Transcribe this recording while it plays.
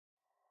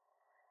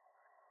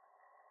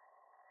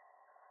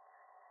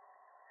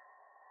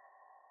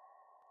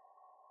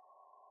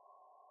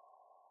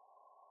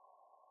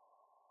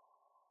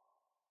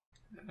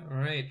All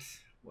right.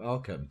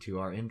 Welcome to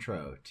our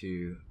intro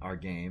to our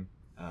game,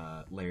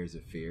 Layers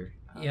of Fear.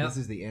 Yep. This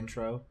is the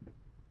intro.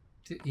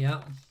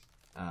 Yeah.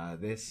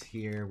 This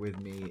here with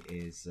me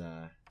is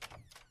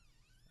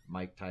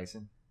Mike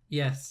Tyson.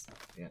 Yes.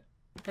 Yeah.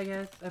 Hey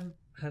guys,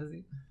 how does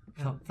he?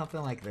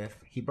 Something like this.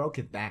 He broke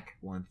his back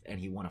once, and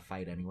he won a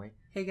fight anyway.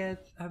 Hey guys,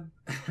 I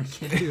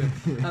can't do it.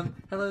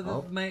 Hello,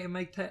 this is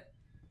Mike Tyson.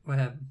 What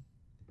happened?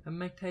 I'm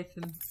Mike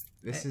Tyson.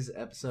 This is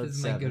episode 7. This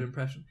is my good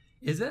impression.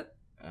 Is it?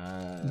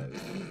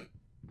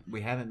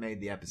 We haven't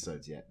made the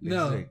episodes yet.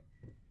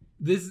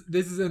 This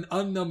is an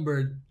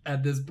unnumbered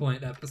at this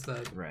point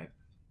episode. Right.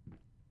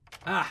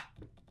 Ah,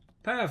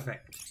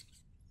 perfect.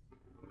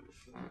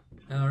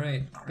 All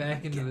right,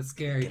 back into the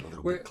scary.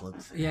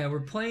 We're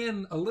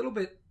playing a little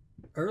bit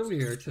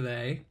earlier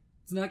today.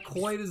 It's not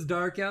quite as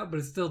dark out, but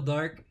it's still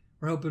dark.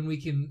 We're hoping we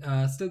can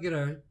still get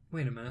our.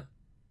 Wait a minute.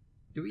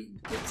 Do we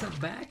get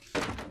something back?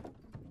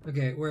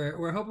 Okay,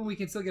 we're hoping we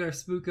can still get our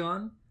spook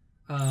on.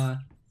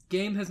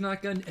 Game has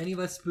not gotten any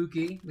less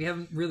spooky. We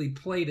haven't really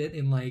played it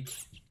in like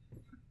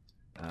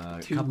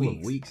a 2 couple weeks.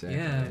 of weeks. Actually.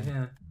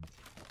 Yeah.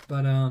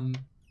 But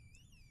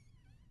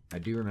I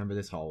do remember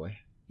this hallway.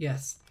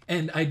 yes,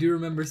 and I do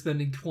remember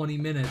spending 20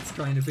 minutes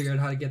trying to figure out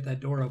how to get that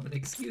door open.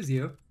 Excuse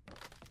you.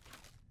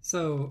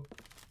 So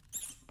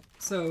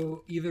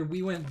either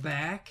we went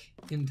back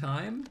in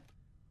time,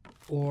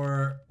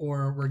 or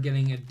we're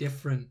getting a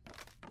different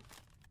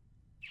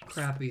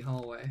crappy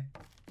hallway.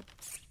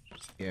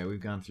 Yeah,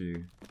 we've gone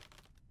through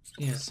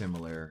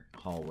similar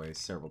hallways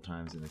several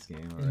times in this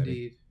game already.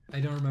 Indeed. I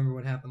don't remember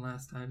what happened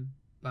last time,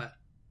 but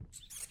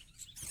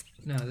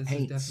no, this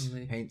is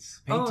definitely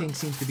Painting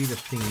seems to be the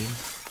theme.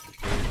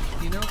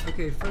 You know,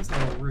 okay, first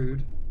of all,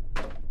 rude.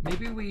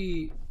 Maybe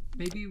we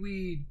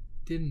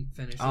didn't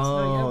finish this.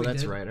 Oh, we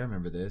that's did. right. I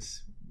remember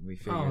this. We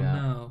figured out.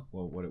 No.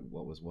 Well,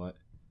 what was what?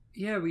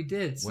 Yeah, we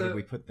did. What did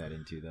we put that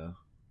into though?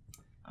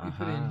 We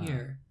put it in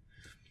here.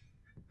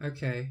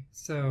 Okay,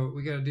 so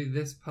we gotta do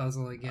this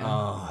puzzle again.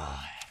 Oh.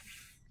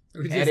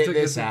 We just Edit took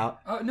this out.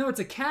 Oh no, it's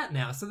a cat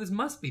now, so this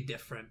must be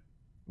different.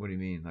 What do you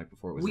mean? Like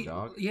before it was a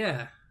dog?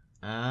 Yeah.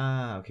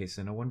 Ah, okay.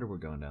 So no wonder we're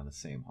going down the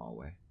same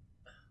hallway.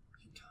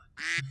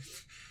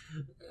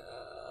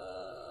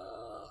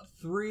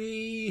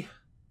 3,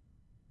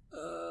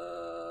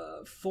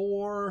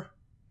 4.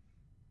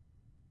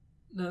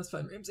 No, it's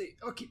fine, Ramsey.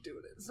 I'll keep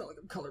doing it. It's not like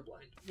I'm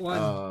colorblind. 1.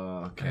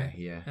 Oh, okay.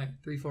 Yeah. Okay,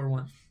 3, 4,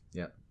 1.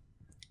 Yep.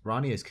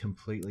 Ronnie is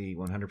completely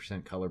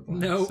 100% colorblind.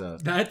 No, so,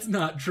 that's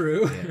not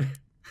true.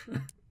 Yeah.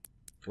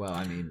 Well,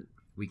 I mean,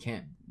 we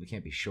can't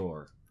be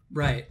sure.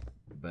 Right.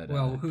 But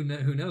well, who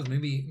knows?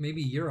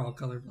 Maybe you're all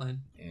colorblind.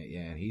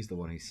 Yeah, and he's the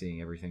one who's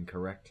seeing everything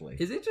correctly.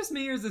 Is it just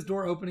me, or is this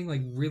door opening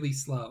like really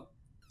slow?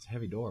 It's a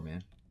heavy door,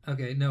 man.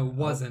 Okay, no, it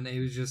wasn't. It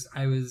was just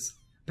I was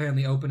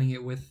apparently opening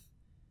it with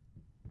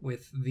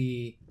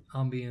the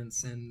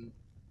ambience and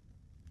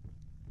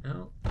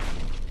oh,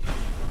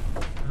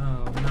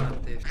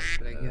 not this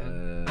shit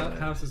again.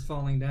 House is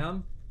falling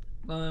down.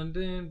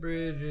 London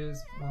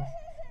bridges.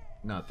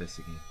 Not this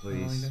again,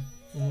 please.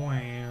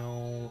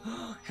 Wow.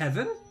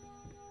 Heaven?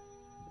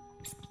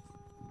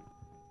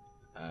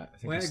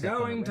 We're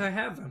going to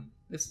heaven.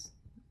 This.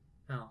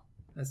 Oh,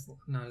 that's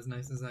not as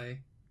nice as I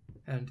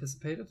had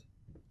anticipated.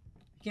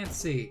 I can't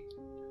see.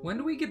 When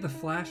do we get the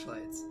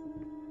flashlights?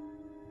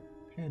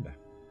 Panda.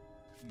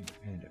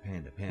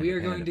 We are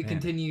going to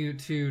continue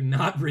to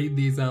not read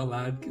these out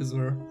loud because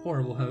we're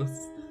horrible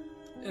hosts.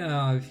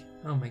 Oh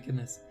my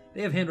goodness.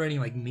 They have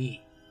handwriting like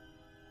me.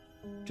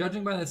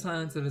 Judging by the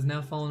silence that has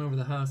now fallen over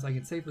the house, I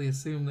can safely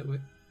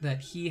assume that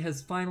he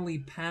has finally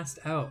passed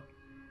out.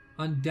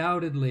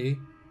 Undoubtedly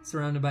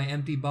surrounded by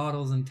empty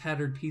bottles and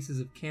tattered pieces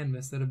of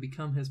canvas that have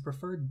become his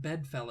preferred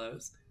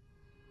bedfellows.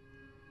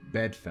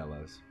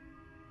 Bedfellows?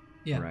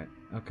 Yeah. Right,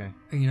 okay.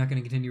 Are you not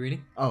going to continue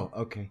reading? Oh,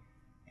 okay.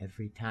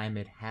 Every time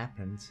it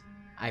happens,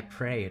 I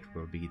pray it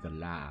will be the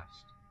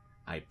last.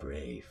 I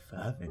pray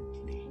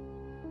fervently,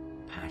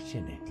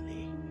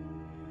 passionately.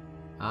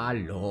 Our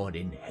Lord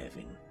in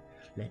heaven,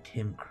 let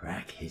him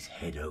crack his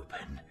head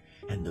open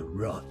and the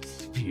rot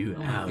spew out.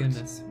 Oh my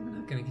goodness, we're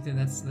not going to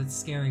continue. That's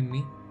scaring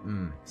me.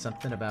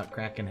 Something about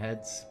cracking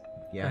heads.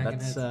 Yeah, cracking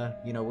that's,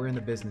 heads. We're in the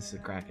business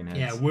of cracking heads.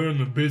 Yeah, we're in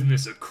the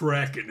business of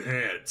cracking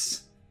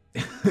heads.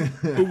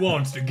 Who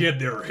wants to get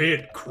their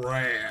head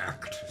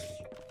cracked?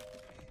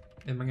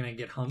 Am I gonna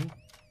get hung?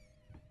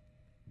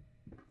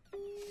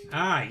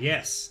 Ah,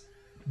 yes.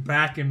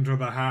 Back into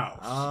the house.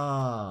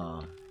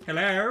 Ah.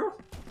 Hello?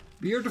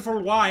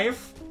 Beautiful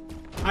wife.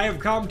 I have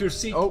come to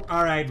see... Oh.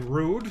 Alright,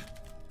 rude.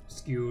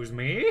 Excuse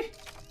me.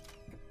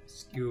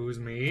 Excuse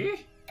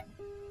me.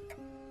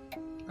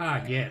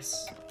 Ah,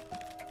 yes.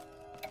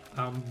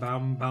 Bum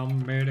bum bum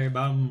bitty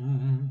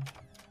bum.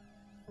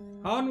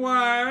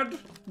 Onward,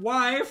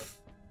 wife.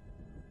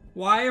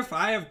 Wife,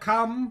 I have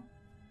come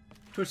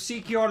to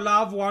seek your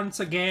love once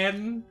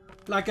again,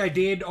 like I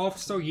did oft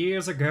so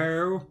years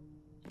ago.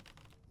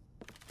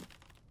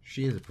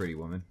 She is a pretty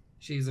woman.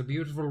 She is a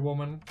beautiful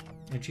woman,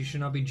 and she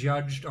should not be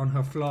judged on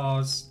her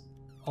flaws.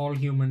 All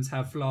humans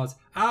have flaws.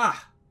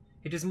 Ah!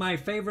 It is my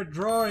favorite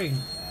drawing.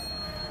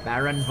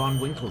 Baron von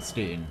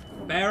Winkelstein.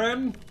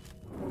 Baron?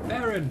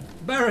 Baron,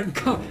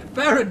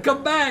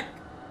 come back!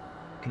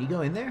 Can you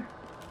go in there?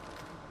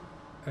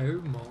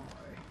 Oh my.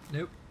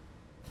 Nope.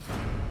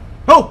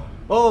 Oh!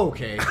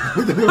 Okay.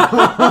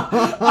 I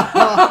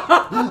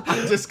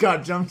just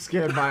got jump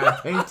scared by a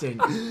painting.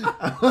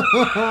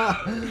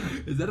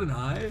 Is that an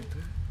eye?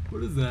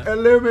 What is that?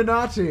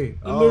 Illuminati.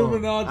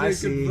 Illuminati I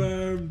see.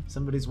 confirmed.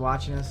 Somebody's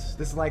watching us.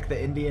 This is like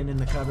the Indian in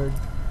the cupboard.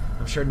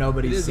 I'm sure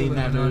nobody's seen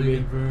that Illuminati movie.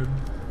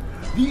 confirmed.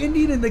 The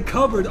Indian in the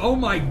cupboard. Oh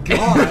my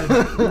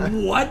god.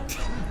 What?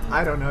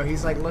 I don't know.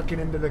 He's like looking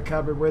into the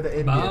cupboard. We're the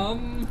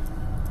Indian.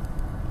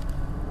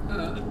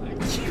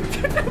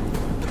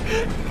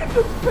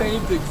 The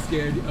painting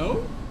scared you.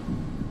 Oh?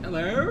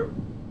 Hello?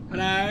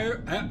 Hello?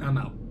 I'm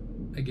out.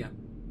 Again.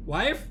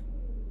 Wife?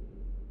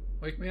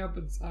 Wake me up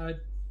inside.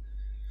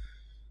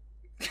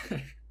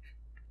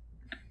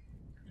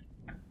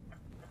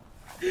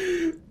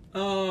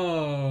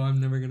 Oh, I'm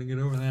never gonna get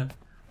over that.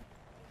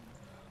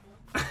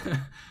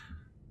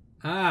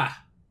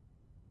 Ah.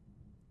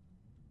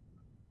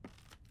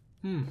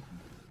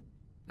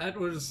 That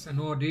was an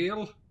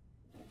ordeal.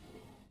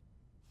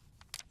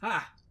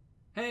 Ah.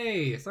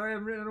 Hey, sorry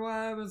I've written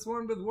why I was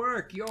swarmed with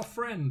work. Your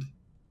friend.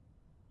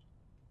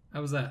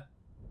 How was that?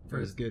 It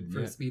was good.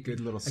 First speed. Good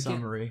little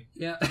summary.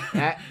 Yeah.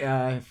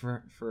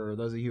 For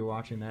those of you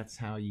watching, that's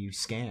how you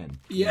scan.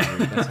 Yeah.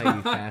 That's how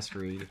you fast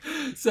read.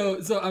 So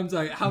I'm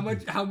sorry. How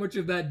much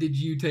of that did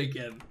you take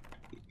in?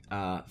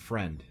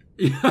 Friend.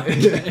 Yeah,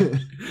 okay.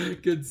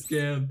 Good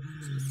scan.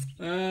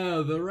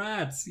 Ah, the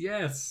rats.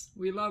 Yes,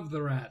 we love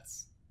the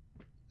rats.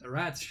 The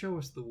rats show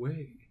us the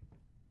way.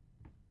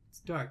 It's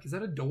dark. Is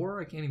that a door?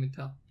 I can't even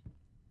tell.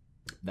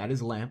 That is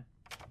a lamp.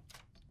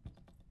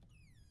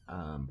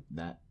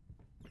 That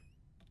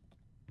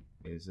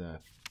is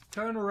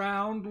Turn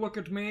around. Look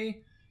at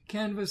me.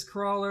 Canvas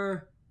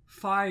crawler.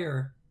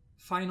 Fire.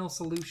 Final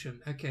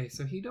solution. Okay,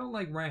 so he don't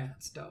like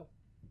rats, though.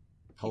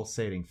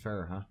 pulsating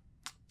fur, huh?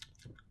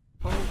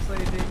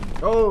 Pulsating.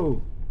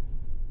 Oh!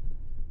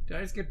 Did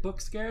I just get book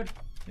scared?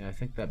 Yeah, I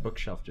think that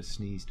bookshelf just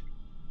sneezed.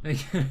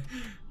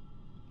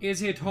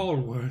 Is it all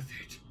worth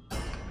it?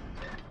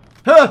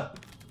 Huh!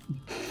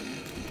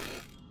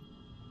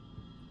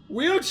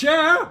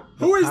 Wheelchair!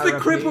 Who is the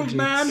crippled Paraplegics.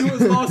 man who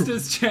has lost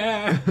his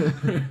chair?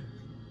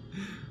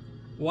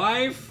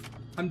 Wife,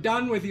 I'm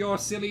done with your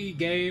silly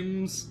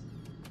games.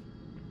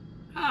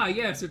 Ah,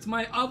 yes, it's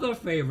my other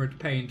favorite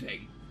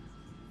painting.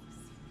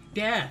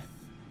 Death.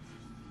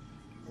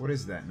 What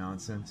is that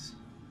nonsense?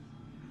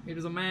 It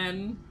is a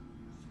man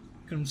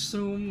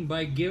consumed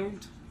by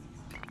guilt.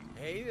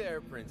 Hey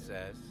there,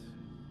 princess.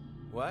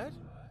 What?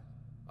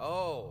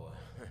 Oh.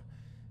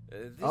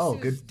 This Oh,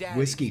 is good Daddy's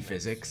whiskey medicine.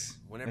 physics.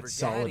 Whenever That's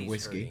solid Daddy's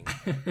whiskey.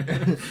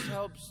 hurting, this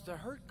helps the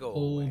hurt go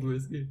Old away.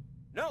 whiskey.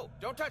 No,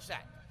 don't touch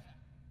that.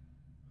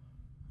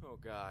 Oh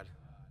God.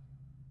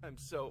 I'm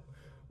so.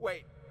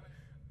 Wait.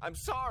 I'm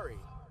sorry.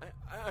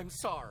 I'm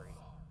sorry.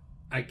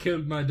 I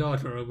killed my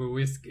daughter over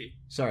whiskey.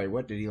 Sorry,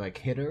 what? Did he like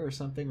hit her or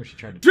something? Was she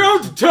trying to?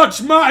 Don't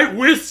touch my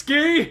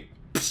whiskey!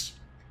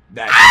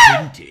 That's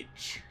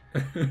vintage.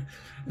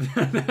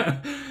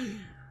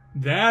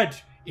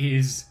 That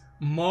is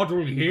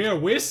model year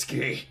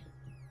whiskey.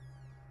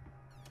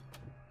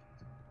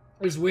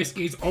 This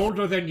whiskey's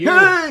older than you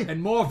Hey!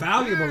 and more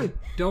valuable. Hey!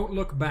 Don't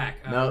look back.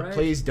 No, alright?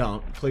 please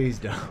don't. Please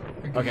don't.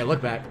 Okay,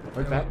 look back.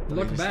 Look back.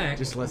 Look Just- back.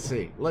 Just let's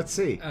see. Let's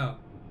see. Oh,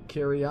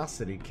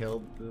 Curiosity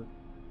killed the.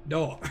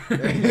 door.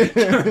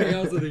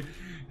 Curiosity.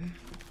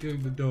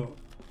 Killed the door.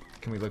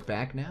 Can we look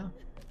back now?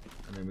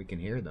 I mean, we can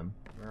hear them.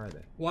 Where are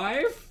they?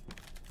 Wife,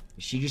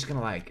 Is she just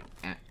gonna like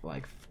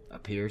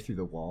appear through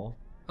the wall?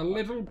 a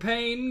little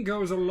pain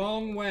goes a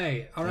long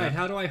way. All right, Yeah.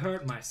 how do I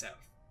hurt myself?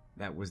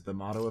 That was the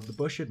motto of the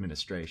Bush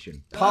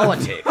administration.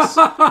 Politics.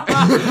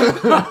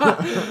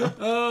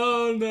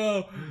 Oh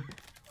no.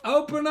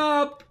 Open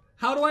up!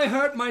 How do I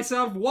hurt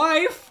myself?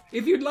 Wife,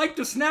 if you'd like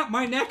to snap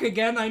my neck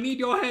again, I need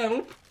your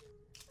help.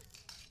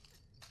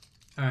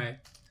 Alright.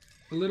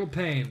 A little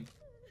pain.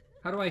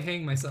 How do I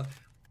hang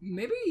myself?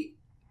 Maybe...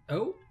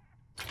 Oh?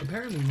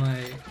 Apparently my...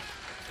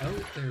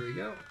 Oh, there we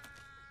go.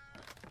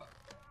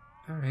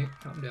 Alright,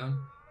 calm down.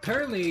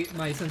 Apparently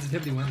my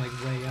sensitivity went like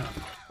way up.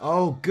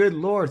 Oh, good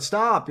lord!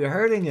 Stop! You're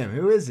hurting him.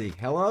 Who is he?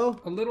 Hello?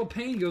 A little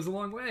pain goes a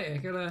long way. I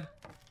gotta...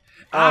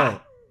 Oh,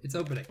 Ah! It's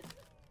opening.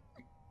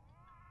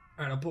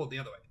 Alright, I'll pull it the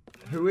other way.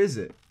 who is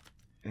it?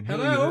 And who are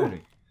Hello? you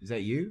hurting? Is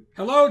that you?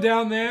 Hello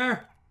down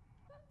there!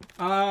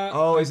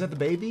 Oh, is that the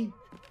baby?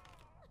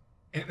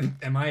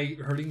 Am I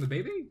hurting the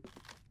baby?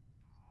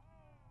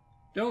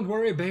 Don't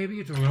worry, baby.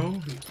 It will all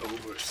be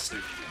over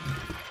soon.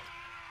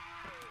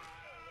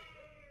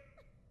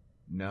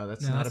 No,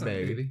 that's No, not that's a not a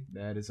baby. baby.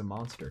 That is a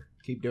monster.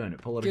 Keep doing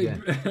it. Pull it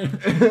again.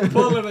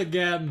 Pull it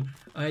again.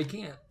 I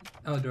can't.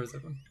 Oh, the door's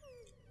open.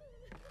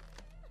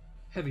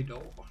 Heavy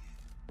door.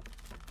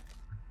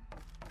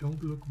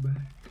 Don't look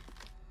back.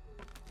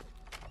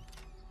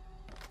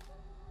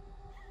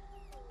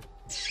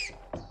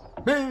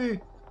 Baby!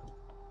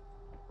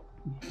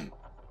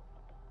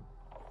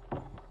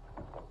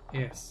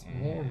 Yes,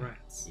 more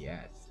rats.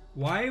 Yes.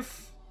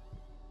 Wife,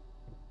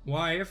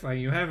 Wife,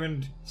 you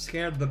haven't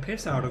scared the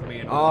piss out of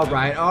me. All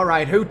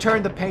right. Who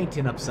turned the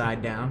painting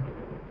upside down?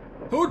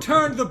 Who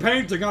turned the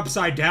painting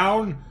upside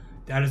down?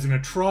 That is an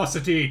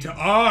atrocity to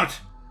art.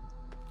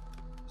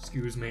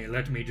 Excuse me,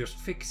 let me just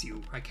fix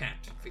you. I can't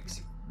fix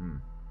you.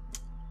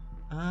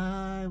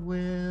 I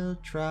will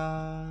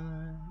try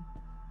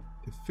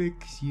to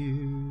fix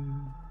you.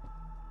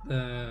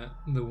 The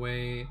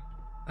way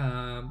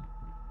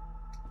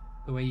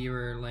you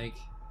were like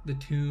the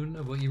tune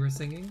of what you were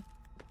singing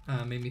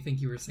made me think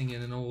you were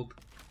singing an old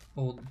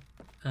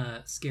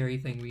scary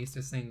thing we used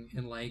to sing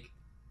in like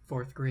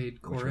 4th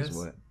grade chorus. Which was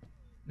what?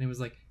 And it was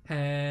like,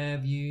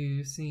 have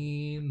you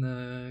seen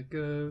the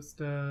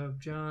ghost of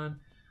John?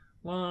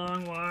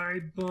 Long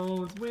white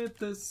bones with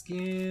the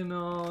skin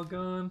all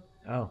gone.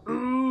 Oh.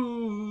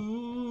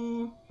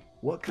 Ooh.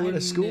 What kind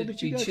of school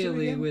did you go to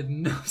chilly again? with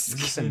no Is skin.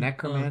 this a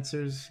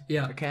necromancer's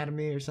Yeah.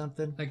 academy or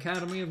something?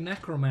 Academy of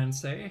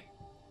Necromancy.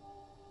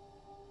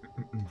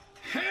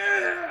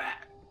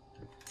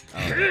 Oh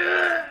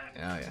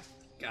yeah.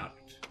 Got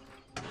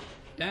it.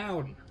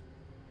 Down.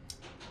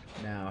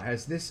 Now,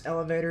 has this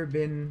elevator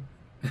been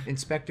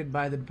inspected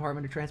by the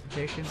Department of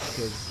Transportation?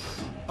 Because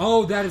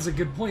Oh, that is a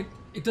good point.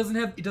 It doesn't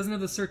have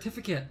the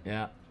certificate.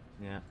 yeah.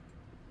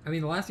 I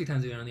mean, the last few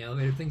times we went on the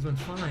elevator, things went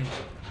fine.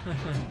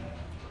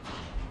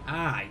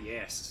 Ah,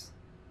 yes.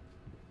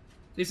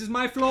 This is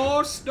my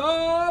floor.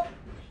 Stop.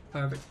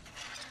 Perfect.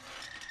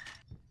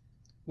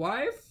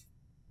 Wife?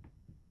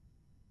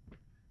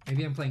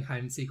 Maybe I'm playing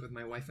hide and seek with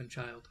my wife and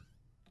child.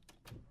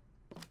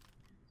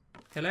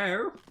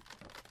 Hello?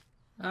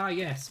 Ah,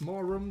 yes.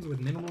 More rooms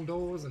with minimal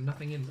doors and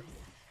nothing in them.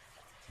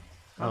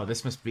 Oh,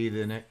 this must be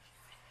the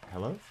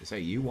Hello? Is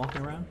that you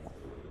walking around?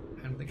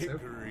 I don't think so.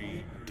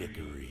 Hickory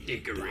dickory.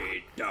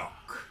 Dickory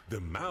dock.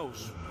 The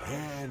mouse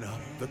ran up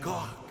the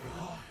clock.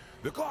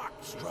 The clock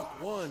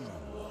struck 1.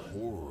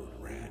 Word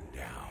ran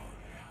down.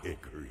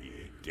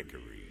 Hickory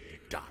dickory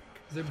dock.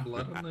 Is there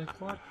blood on the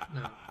clock?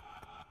 No.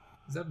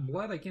 Is that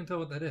blood? I can't tell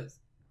what that is.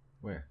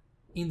 Where?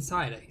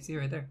 Inside, I see it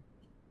right there.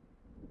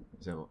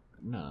 Is that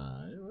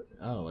no?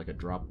 Oh, like a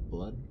drop of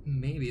blood?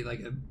 Maybe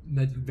like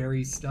that's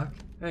very stuck.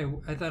 Hey,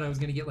 I thought I was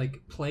gonna get like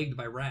plagued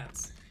by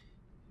rats.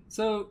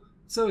 So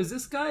is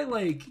this guy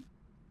like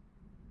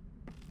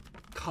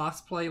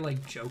cosplay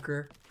like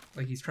Joker?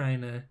 Like he's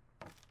trying to,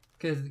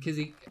 cause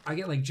I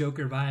get like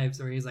Joker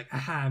vibes where he's like,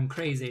 aha, I'm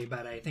crazy,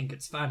 but I think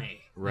it's funny.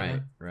 You Right,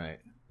 know? right.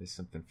 There's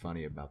something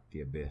funny about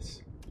the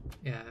abyss.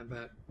 Yeah,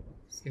 about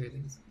scary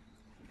things.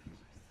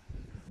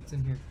 What's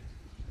in here?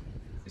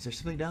 Is there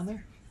something down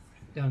there?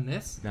 Down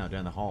this? No,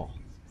 down the hall.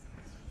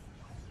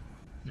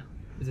 No.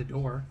 There's a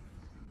door.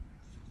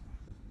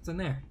 What's in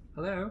there?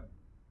 Hello?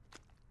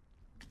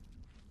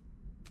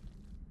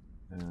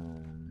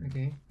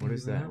 Okay. What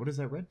is maybe that? What is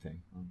that red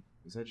thing?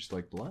 Is that just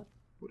like blood?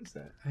 What is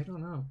that? I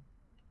don't know.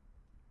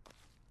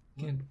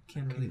 Can't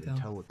Can't really even tell.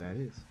 tell what that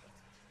is.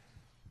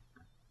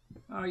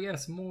 Ah,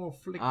 yes. More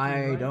flickering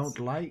I lights. don't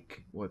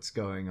like what's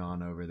going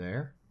on over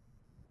there.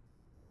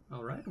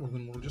 All right. Well,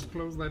 then we'll just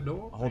close that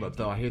door. Hold up,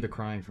 though. I hear the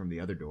crying from the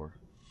other door.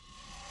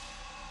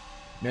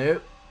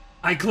 Nope.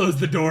 I closed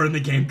the door and the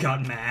game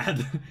got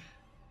mad.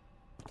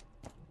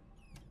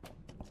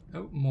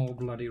 Oh, more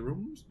bloody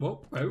rooms.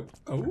 Oh.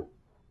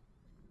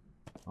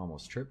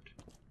 Almost tripped.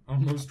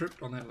 Almost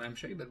tripped on that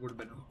lampshade. That would have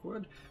been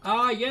awkward.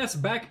 Ah, yes.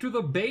 Back to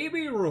the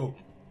baby room.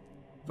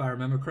 If I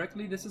remember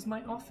correctly, this is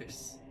my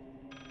office.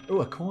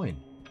 Oh, a coin.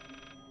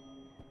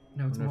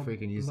 No, I it's wonder more if we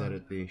can use blood. that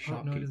at the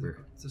Oh, no, it isn't.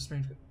 shopkeeper. It's a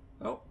strange.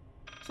 Oh,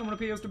 someone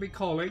appears to be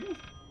calling.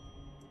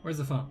 Where's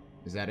the phone?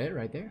 Is that it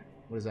right there?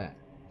 What is that?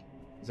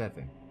 What's that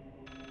thing?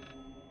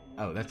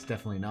 Oh, that's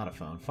definitely not a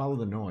phone. Follow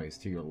the noise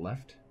to your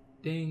left.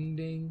 Ding,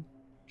 ding.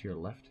 To your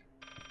left.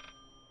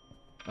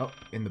 Oh,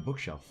 in the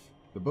bookshelf.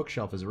 The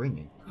bookshelf is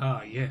ringing.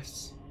 Ah,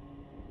 yes.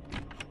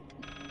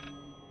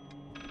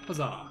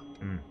 Huzzah.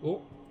 Mm.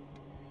 Oh,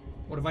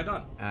 what have I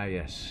done? Ah,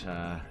 yes.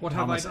 What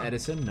have I Thomas done?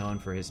 Edison, known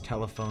for his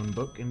telephone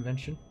book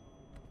invention.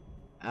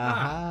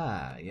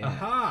 Aha, yeah.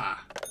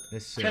 Aha!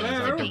 This is Hello?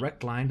 our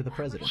direct line to the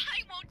president.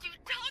 Why won't you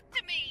talk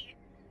to me?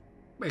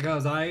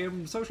 Because I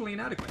am socially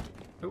inadequate.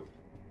 Oh,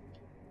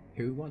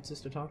 Who wants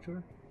us to talk to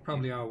her?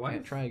 probably our Yeah,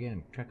 wife. try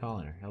again. Try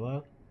calling her.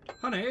 Hello?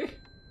 Honey.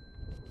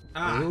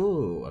 Ah,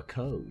 Ooh, a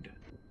code.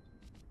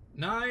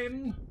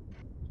 9.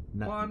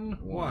 No- 1,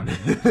 1.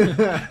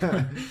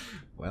 1.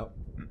 Well,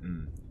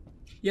 mm-mm.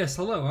 Yes,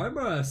 hello.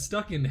 I'm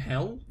stuck in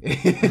hell.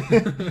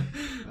 Can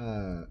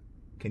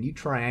you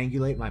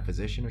triangulate my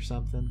position or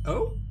something?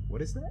 Oh,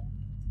 What is that?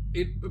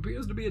 it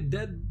appears to be a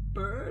dead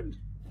bird.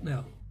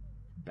 No,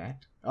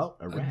 Bat? Oh,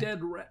 a a rat.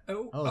 dead rat.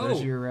 Oh,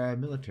 there's your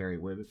military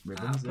ribbons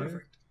there.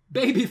 Perfect.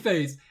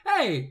 Babyface.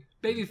 Hey,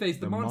 Babyface,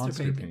 the, The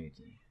monster, painting.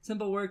 painting.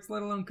 Simple works,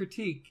 let alone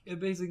critique. It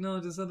basically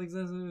acknowledges something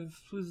sensitive.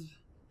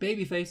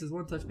 Babyface is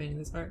one such painting.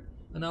 This art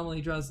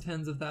anomaly draws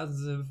tens of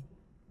thousands of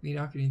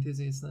mediocrity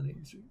enthusiasts on the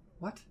industry.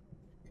 What?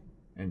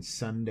 And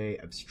Sunday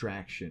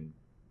abstraction.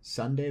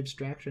 Sunday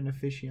abstraction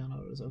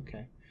aficionados.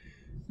 Okay.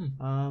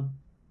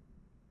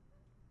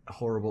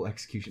 horrible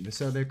execution.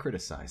 So they're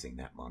criticizing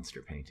that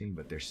monster painting,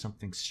 but there's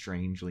something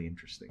strangely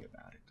interesting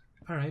about it.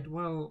 All right.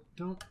 Well,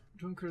 don't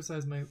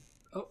criticize my.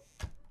 Oh.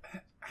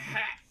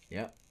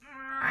 Yep.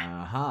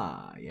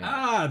 Aha. Yeah.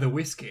 Ah, the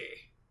whiskey.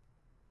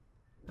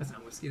 That's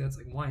not whiskey. That's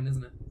like wine,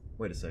 isn't it?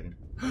 Wait a second.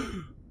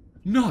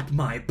 Not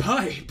my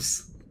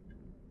pipes.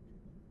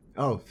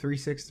 Oh,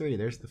 363.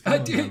 There's the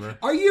phone number.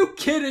 Are you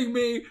kidding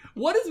me?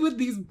 What is with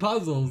these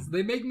puzzles?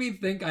 They make me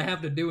think I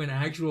have to do an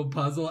actual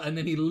puzzle, and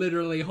then he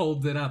literally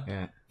holds it up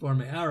for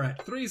me. All right,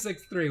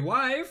 363.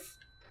 Wife.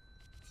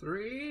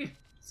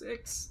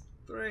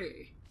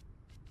 363.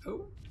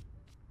 Oh.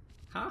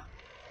 Huh?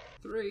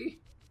 3.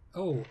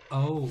 Oh.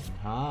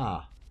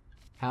 Ah.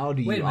 How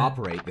do Wait a you minute.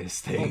 operate this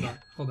thing?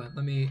 Hold on.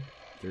 Let me.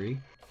 3.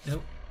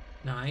 Nope.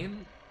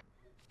 9.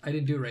 I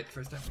didn't do it right the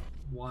first time.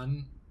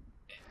 1.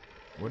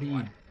 What are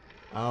you?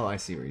 Oh, I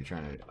see what you're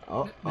trying to do.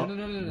 Oh,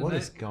 No. What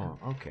is going?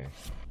 Okay.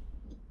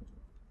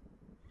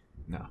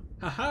 No.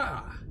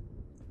 Haha!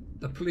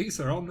 The police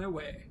are on their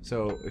way.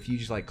 So if you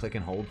just like click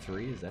and hold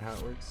 3, is that how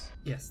it works?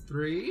 Yes,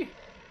 3.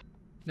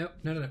 No.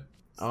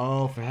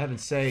 Oh, for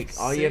heaven's sake!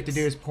 All you have to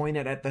 6. do is point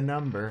it at the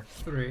number.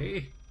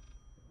 3.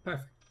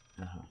 Perfect.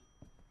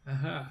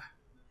 Aha.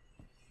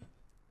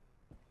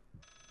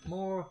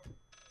 More.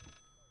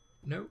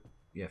 No.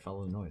 Yeah,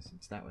 follow the noise.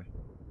 It's that way.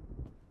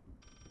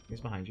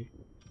 It's behind you.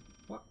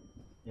 What?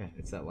 Yeah,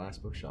 it's that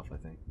last bookshelf, I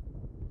think.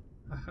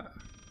 Aha.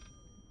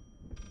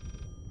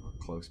 Or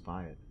close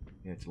by it.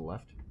 Yeah, to the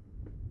left.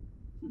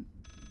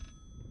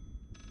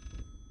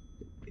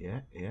 Yeah.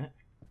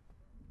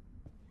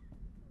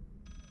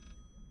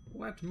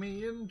 Let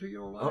me into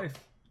your life.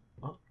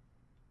 Oh.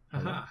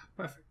 Aha.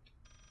 Perfect.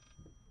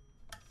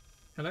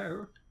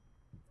 Hello?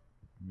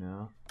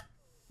 No.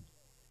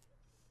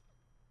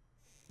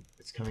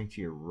 It's coming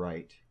to your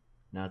right.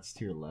 Now it's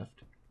to your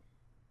left.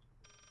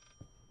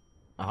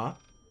 Uh-huh.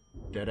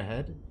 Dead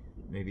ahead.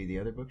 Maybe the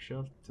other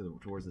bookshelf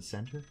towards the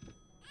center.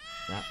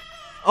 That.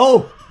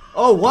 Oh!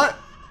 Oh, what?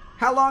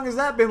 How long has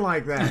that been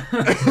like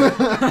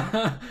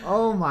that?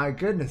 Oh my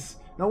goodness.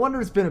 No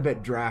wonder it's been a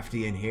bit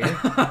drafty in here.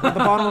 At the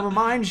bottom of a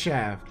mine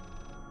shaft.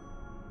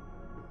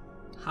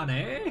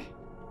 Honey?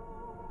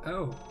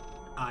 Oh,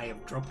 I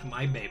have dropped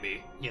my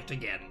baby yet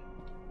again.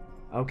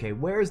 Okay,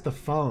 where's the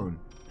phone?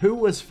 Who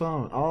was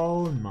phone?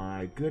 Oh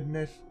my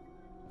goodness.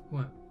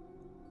 What?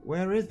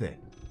 Where is it?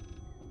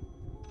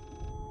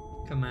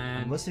 Come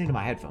I'm on. listening to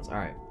my headphones.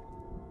 Alright.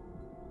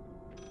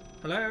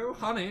 Hello,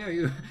 honey,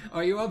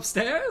 are you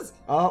upstairs?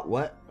 Oh,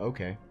 what?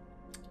 Okay.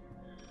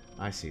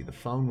 I see. The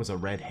phone was a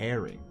red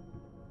herring.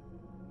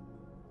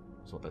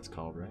 That's what that's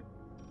called, right?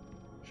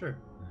 Sure.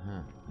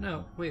 Uh-huh.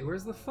 No, wait,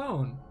 where's the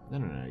phone? No.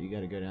 You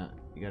gotta go down.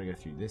 You gotta go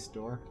through this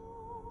door.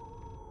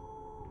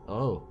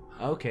 Oh,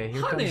 okay.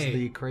 Here Honey! comes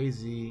the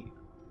crazy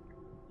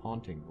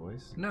haunting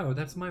voice. No,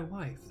 that's my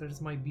wife. That is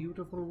my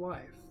beautiful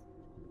wife.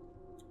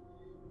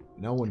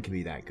 No one can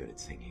be that good at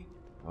singing.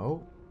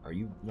 Oh, are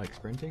you, like,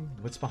 sprinting?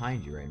 What's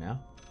behind you right now?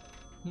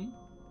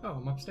 Oh,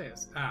 I'm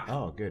upstairs. Ah.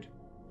 Oh, good.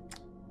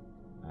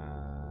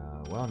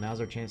 Well, now's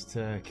our chance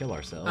to kill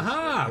ourselves.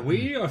 Aha!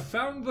 We have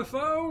found the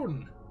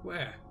phone!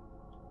 Where?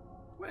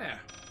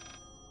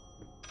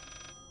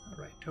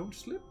 Alright, don't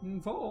slip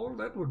and fall.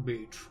 That would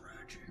be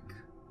tragic.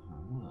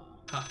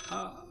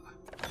 Ha.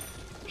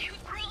 You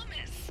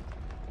promise.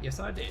 Yes,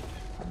 I did.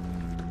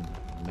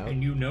 Nope.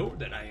 And you know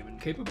that I am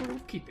incapable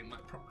of keeping my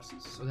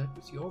promises, so that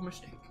was your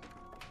mistake.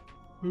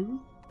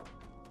 Who?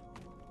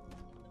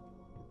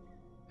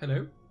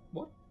 Hello?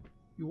 What?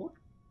 You what?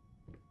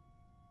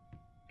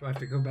 Do I have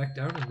to go back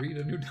down and read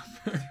a new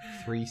number?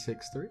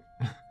 363?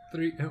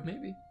 3, oh,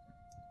 maybe.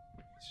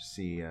 Let's just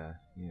see, yeah,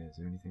 is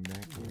there anything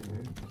back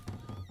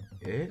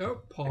here? Oh,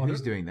 And Potter.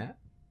 who's doing that?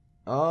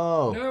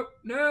 Oh!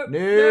 No.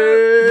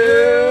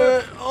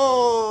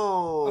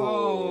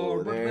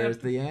 Oh! but There's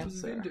that the was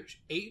answer.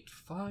 vintage.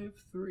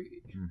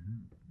 853.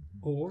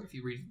 Or, if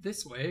you read it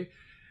this way,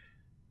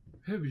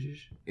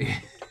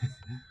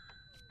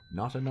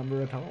 Not a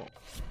number at all.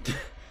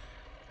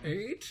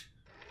 8,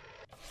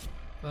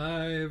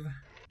 5,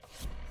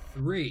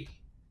 3.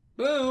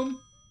 Boom!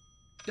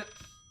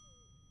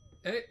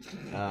 Hey.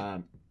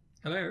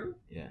 Hello?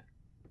 Yeah.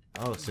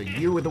 Oh, so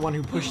you were the one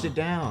who pushed it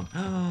down.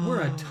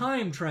 We're a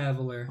time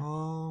traveler.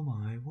 Oh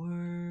my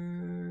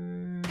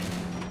word.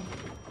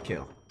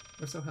 Kill.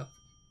 We're so helpful.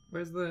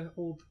 Where's the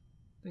old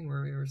thing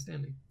where we were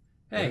standing?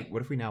 Hey,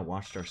 What if we now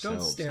watched don't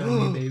ourselves? stare at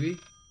me, baby.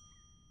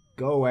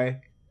 Go away.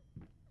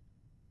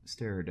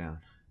 Stare her down.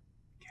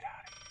 Get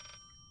out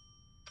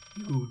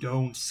of here. You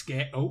don't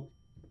scare. Oh,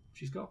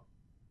 she's gone.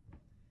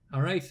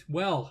 All right.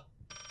 Well,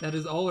 that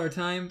is all our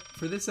time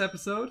for this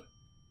episode.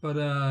 But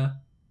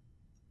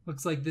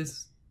looks like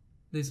this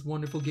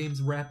wonderful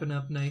game's wrapping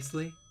up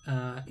nicely.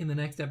 In the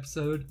next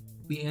episode,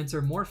 we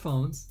answer more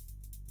phones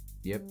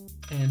Yep.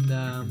 and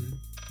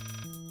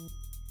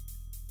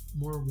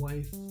more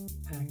wife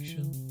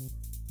action.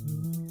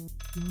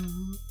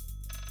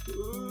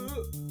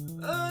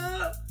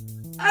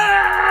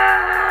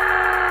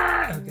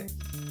 Okay.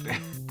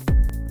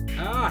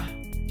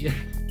 Yeah.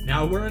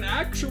 Now we're in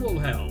actual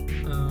hell.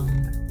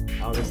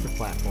 Oh Oh, this is the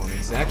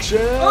platforming section.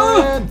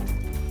 Oh!